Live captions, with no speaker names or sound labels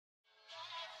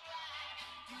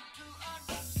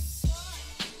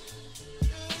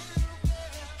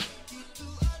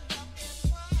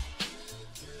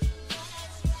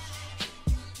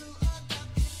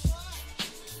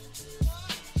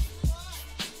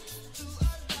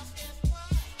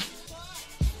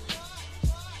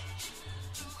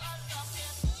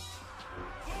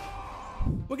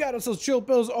got ourselves Chill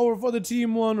Pills over for the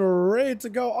team one, ready to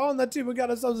go. On that team, we got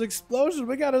ourselves Explosion.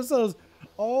 We got ourselves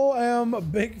OM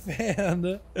Big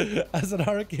Fan as an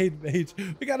arcade mage.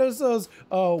 We got ourselves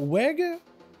Wego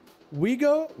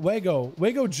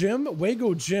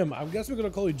Jim. I guess we're gonna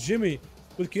call you Jimmy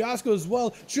with Kiosco as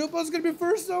well. Chill Pills gonna be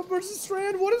first up versus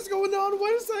Strand. What is going on?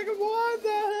 Wait a second. What the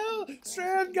hell?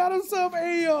 Strand got himself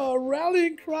a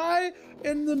rallying cry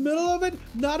in the middle of it.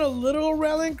 Not a literal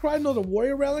rallying cry, not a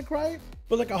warrior rallying cry,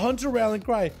 but like a hunter rallying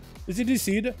cry. Is he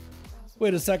DC'd?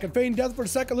 Wait a second. Feigning death for a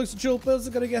second. Looks like Chill Pills is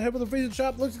gonna get hit with a freezing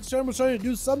shot. Looks like Strand was trying to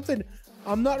do something.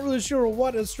 I'm not really sure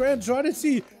what. Is Strand trying to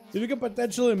see if he can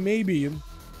potentially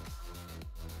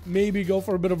maybe go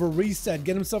for a bit of a reset,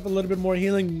 get himself a little bit more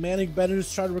healing, manic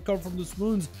benders, try to recover from the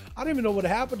swoons. I don't even know what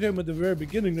happened to him at the very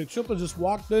beginning. The Chill Pills just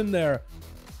walked in there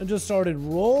and just started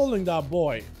rolling that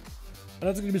boy. And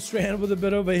that's going to be Strand with a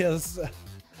bit of a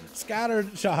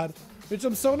scattered shot, which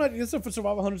I'm so not used to for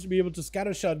survival hunters to be able to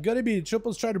scatter shot. Gonna be Chill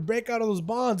Pills trying to break out of those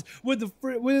bonds with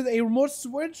a remote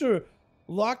switcher,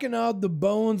 locking out the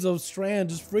bones of Strand,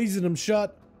 just freezing him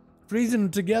shut, freezing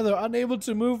him together, unable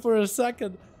to move for a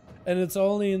second. And it's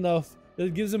only enough,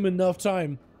 it gives him enough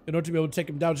time in order to be able to take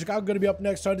him down. Chicago going to be up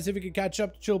next, trying to see if he can catch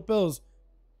up to Chill Pills.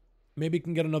 Maybe he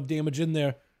can get enough damage in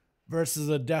there versus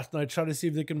a Death Knight. Trying to see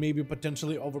if they can maybe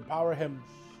potentially overpower him.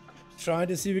 Trying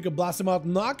to see if he can blast him out,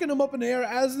 knocking him up in the air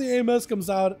as the AMS comes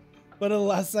out. But in the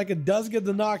last second, does get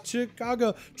the knock.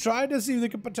 Chicago trying to see if they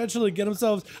can potentially get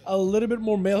themselves a little bit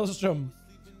more Maelstrom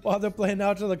while they're playing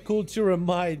out to the cool tier of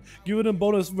Might, giving them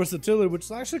bonus versatility, which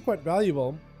is actually quite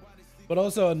valuable. But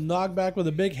also a knockback with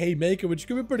a big haymaker, which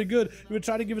could be pretty good. He would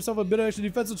try to give himself a bit of extra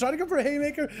defense. So try to go for a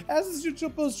haymaker as the Chill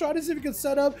Pills, trying to see if he can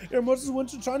set up. Emotes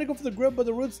Winter trying to go for the grip, but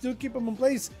the roots do keep him in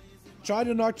place. Trying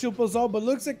to knock Chill Pills out, but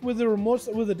looks like with the remote,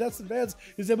 with the Death's Advance,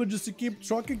 he's able just to keep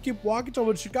trucking, keep walking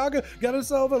towards Chicago. Got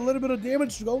himself a little bit of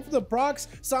damage, going for the procs.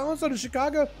 Silence on the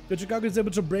Chicago. The Chicago is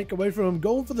able to break away from him,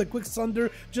 going for the quick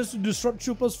thunder just to disrupt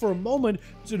Chill Pills for a moment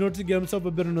in order to get himself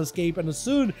a bit of an escape. And as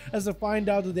soon as they find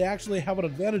out that they actually have an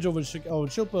advantage over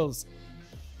Chill Pills,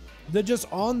 they're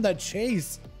just on that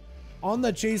chase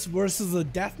versus the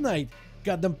Death Knight.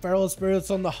 Got them feral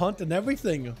spirits on the hunt and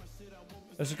everything.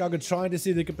 Chicago trying to see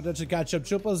if they can potentially catch up.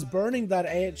 Chill Pills burning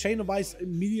that chain of ice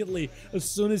immediately as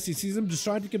soon as he sees him, just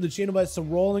trying to keep the chain of ice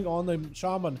rolling on the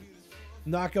shaman.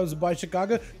 Knockouts by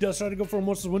Chicago. Does try to go for a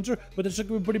Monster Winter, but this should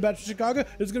be pretty bad for Chicago.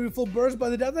 It's going to be full burst by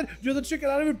the Death Knight. Do the Trinket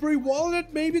out of it, pre-walling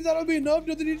it. Maybe that'll be enough.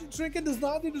 Do they need to Trinket? Does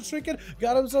not need to Trinket.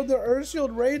 Got himself the Earth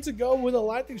Shield ready to go with a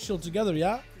Lightning Shield together,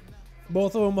 yeah?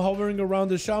 Both of them hovering around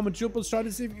the shaman. Chill Pills trying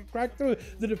to see if he can crack through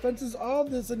the defenses of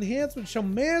this enhancement,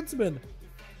 Shamansman.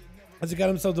 As he got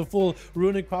himself the full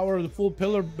runic power, the full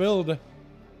pillar build,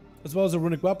 as well as a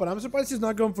runic weapon. I'm surprised he's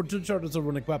not going for 2 charges of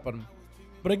runic weapon.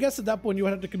 But I guess at that point you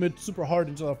would have to commit super hard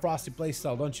into a frosty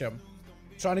playstyle, don't you?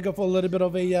 Trying to go for a little bit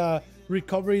of a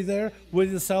recovery there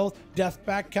with his health. Death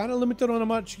back, kind of limited on how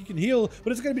much he can heal,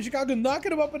 but it's going to be Chicago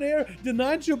knocking him up in the air.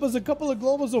 Denying Chill Pills a couple of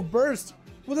globals of burst.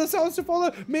 With a silence to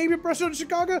follow, maybe pressure on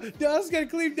Chicago, does get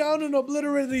cleaved down and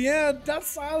obliterated in the end. That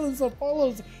silence that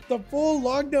follows the full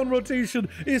lockdown rotation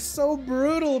is so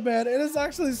brutal, man. It is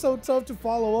actually so tough to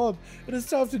follow up. It is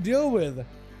tough to deal with.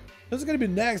 This is going to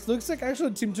be next. Looks like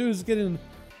actually Team 2 is getting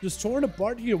just torn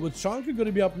apart here, with Chanka going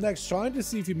to be up next, trying to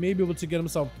see if he may be able to get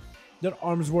himself that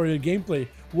Arms Warrior gameplay.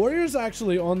 Warriors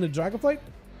actually on the Dragonflight,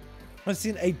 I've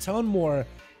seen a ton more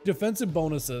defensive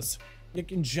bonuses.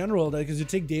 Like in general, because you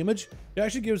take damage, you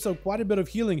actually give yourself quite a bit of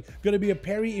healing. Gonna be a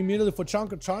parry immediately for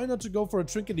Chanka, trying not to go for a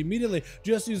trinket immediately,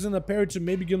 just using a parry to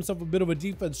maybe give himself a bit of a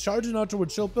defense, charging out toward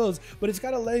Chill Pills, but it's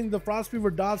kind of letting the Frost Fever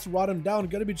dots rot him down.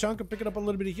 Gonna be Chanka picking up a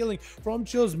little bit of healing from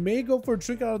Chills, may go for a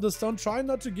trinket out of the stun, trying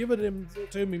not to give it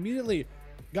to him immediately.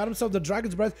 Got himself the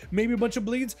Dragon's Breath, maybe a bunch of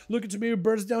bleeds, looking to maybe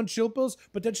burst down Chill Pills,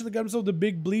 potentially got himself the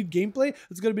big bleed gameplay.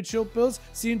 It's going to be Chill Pills,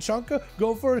 seeing Chanka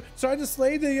go for it, trying to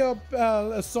slay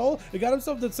the soul. He got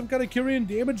himself some kind of Kyrian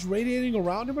damage radiating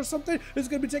around him or something. It's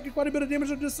going to be taking quite a bit of damage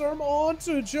to disarm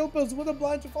onto Chill Pills with a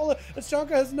blind to follow. As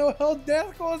Chanka has no health,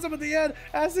 death calls him at the end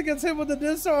as he gets hit with the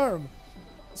disarm.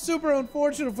 Super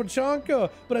unfortunate for Chanka,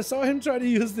 but I saw him try to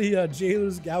use the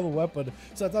Jailer's Gavel weapon,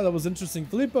 so I thought that was interesting.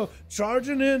 Filippo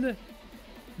charging in,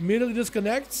 immediately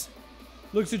disconnects.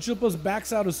 Looks at Chill Pills,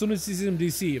 backs out as soon as he sees him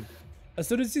DC. As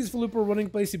soon as he sees Filippo running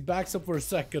place, he backs up for a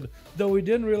second. Though we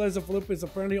didn't realize that Filippo is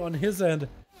apparently on his end,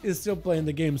 is still playing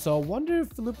the game. So I wonder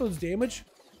if Filippo's damage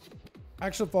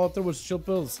actually followed through with Chill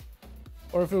Pills,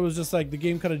 or if it was just like the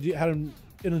game kind of had him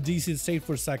in a DC state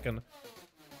for a second.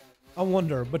 I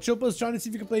wonder. But Chill Pills trying to see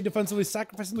if he can play defensively,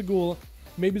 sacrificing the ghoul.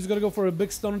 Maybe he's gonna go for a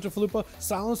big stun into Chalupa.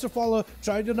 Silence to follow.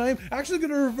 Try to deny him. Actually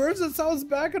gonna reverse it. Silence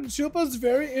back on Chalupa's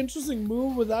very interesting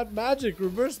move with that magic.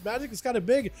 Reverse magic is kind of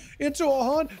big. Into a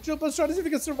haunt. Chalupa's trying to see if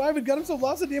he can survive it. Got himself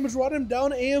lots of damage. Brought him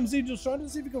down. AMZ just trying to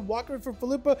see if he can walk away from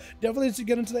Chalupa. Definitely needs to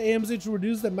get into the AMZ to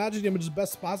reduce the magic damage as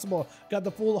best possible. Got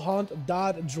the full haunt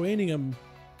dot draining him.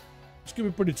 It's gonna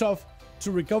be pretty tough to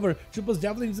recover. Chalupa's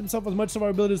definitely needs himself as much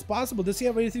survivability as possible. Does he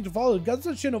have anything to follow? Got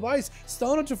the Chin of Ice.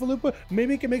 Stun onto Chalupa.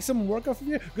 Maybe he can make some work off of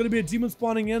here. Gonna be a demon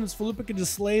spawning in as Chalupa can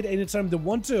just slay it anytime they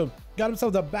want to. Got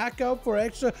himself the backup for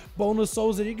extra bonus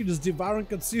souls that he can just devour and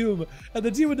consume. And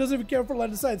the demon doesn't even care for line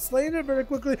of sight. Slaying it very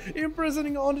quickly.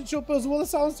 Imprisoning onto Chalupa as well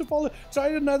as Silence to follow.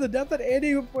 Trying to deny the death at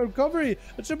any recovery.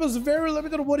 And Chalupa's very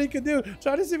limited on what he can do.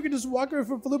 Trying to see if he can just walk away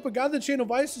from Chalupa. Got the Chain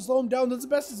of Ice to slow him down. That's the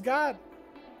best he's got.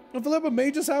 And Chalupa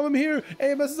may just have him here.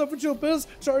 AMS is up for Chalupa.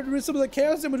 Trying to reduce some of the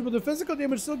chaos damage, but the physical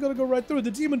damage still gonna go right through.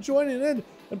 The demon joining in,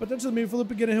 and potentially maybe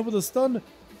Chalupa getting hit with a stun.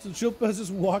 So Chalupa is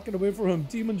just walking away from him.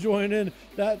 Demon joining in.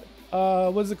 That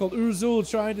what is it called? Urzul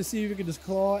trying to see if he can just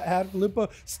claw at Chalupa.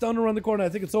 Stun around the corner. I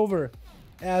think it's over.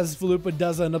 As Chalupa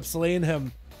does end up slaying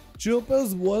him.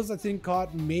 Chalupa's was, I think,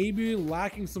 caught maybe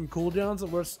lacking some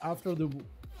cooldowns after the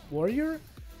warrior.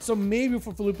 So maybe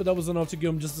for Chalupa that was enough to give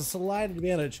him just a slight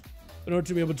advantage in order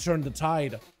to be able to turn the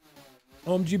tide.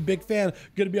 OMG Big Fan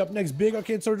gonna be up next. Big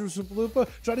Arcane Surgery for Chalupa.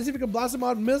 Try to see if he can blast him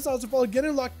out. Missiles to follow.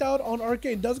 Getting locked out on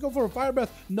Arcane. Does go for a Fire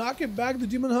Breath. Knock it back. The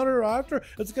Demon Hunter after.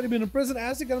 It's gonna be in prison.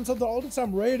 As he got himself the ultimate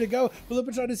time ready to go.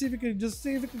 Chalupa trying to see if he can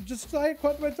just slide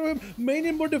quite right through him. May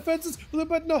need more defenses.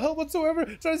 Chalupa had no help whatsoever.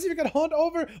 Trying to see if he can haunt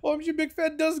over. OMG Big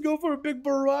Fan does go for a big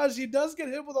barrage. He does get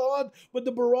hit with a haunt, but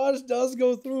the barrage does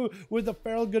go through. With the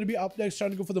Feral gonna be up next,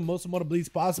 trying to go for the most amount of bleeds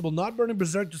possible. Not burning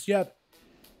Berserk just yet.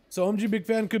 So OMG Big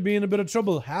Fan could be in a bit of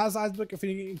trouble. Has Ice Block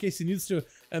in case he needs to,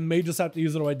 and may just have to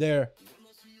use it right there.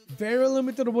 Very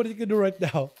limited on what he can do right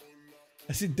now.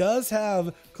 As he does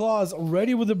have claws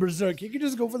ready with the Berserk, he can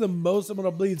just go for the most amount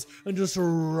of bleeds and just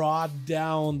rot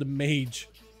down the mage.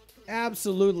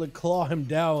 Absolutely claw him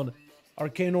down.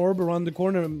 Arcane Orb around the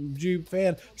corner. OMG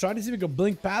Fan trying to see if he can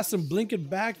blink past him, blink it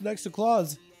back next to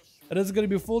claws. And it's going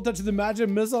to be full touch of the magic,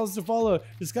 missiles to follow.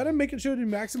 Just kind of making sure he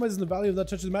maximizes the value of that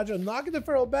touch of the magic and knocking the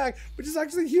Feral back, which is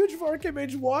actually huge for Arcane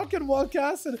Mage. Walking while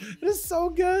casting. It is so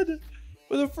good.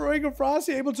 With a Throwing of Frost,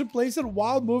 you're able to place it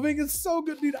while moving. It's so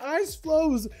good, dude. Ice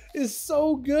Flows is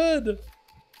so good.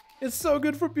 It's so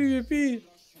good for PvP.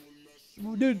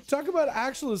 Dude, talk about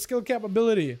actual skill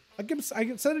capability. I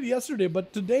said it yesterday,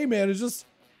 but today, man, it's just...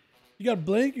 You got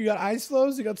Blink, you got Ice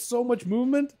Flows, you got so much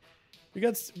movement. You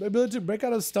got the ability to break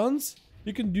out of stuns.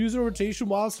 You can use a rotation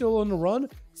while still on the run.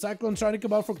 Cyclone trying to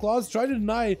come out for claws. Try to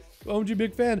deny OMG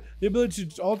Big Fan the ability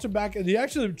to alter back. And he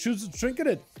actually chooses to trinket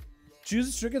it.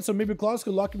 Chooses to trinket so maybe claws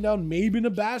could lock him down. Maybe in a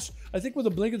bash. I think with a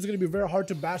blink it's going to be very hard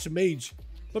to bash a mage.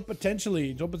 But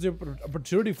potentially, it opens the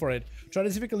opportunity for it. Try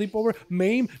to see if he can leap over.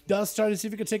 Maim does try to see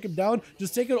if he can take him down.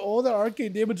 Just taking all the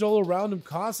arcane damage all around him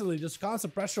constantly. Just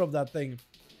constant pressure of that thing.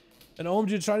 And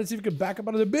OMG trying to see if he can back up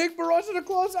out of the big barrage of the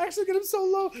claws. Actually get him so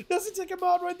low. Doesn't take him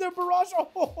out right there. Barrage.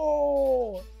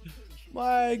 Oh,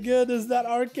 my goodness. That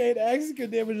arcane execute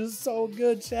damage is so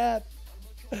good, chat.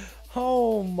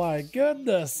 Oh, my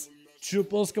goodness.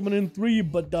 Chupos coming in 3,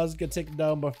 but does get taken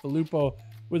down by Chalupa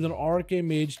with an arcane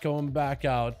mage coming back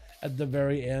out at the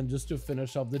very end just to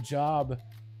finish up the job.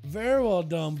 Very well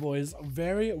done, boys.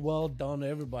 Very well done,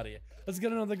 everybody. Let's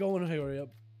get another going. Hurry up.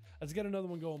 Let's get another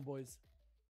one going, boys.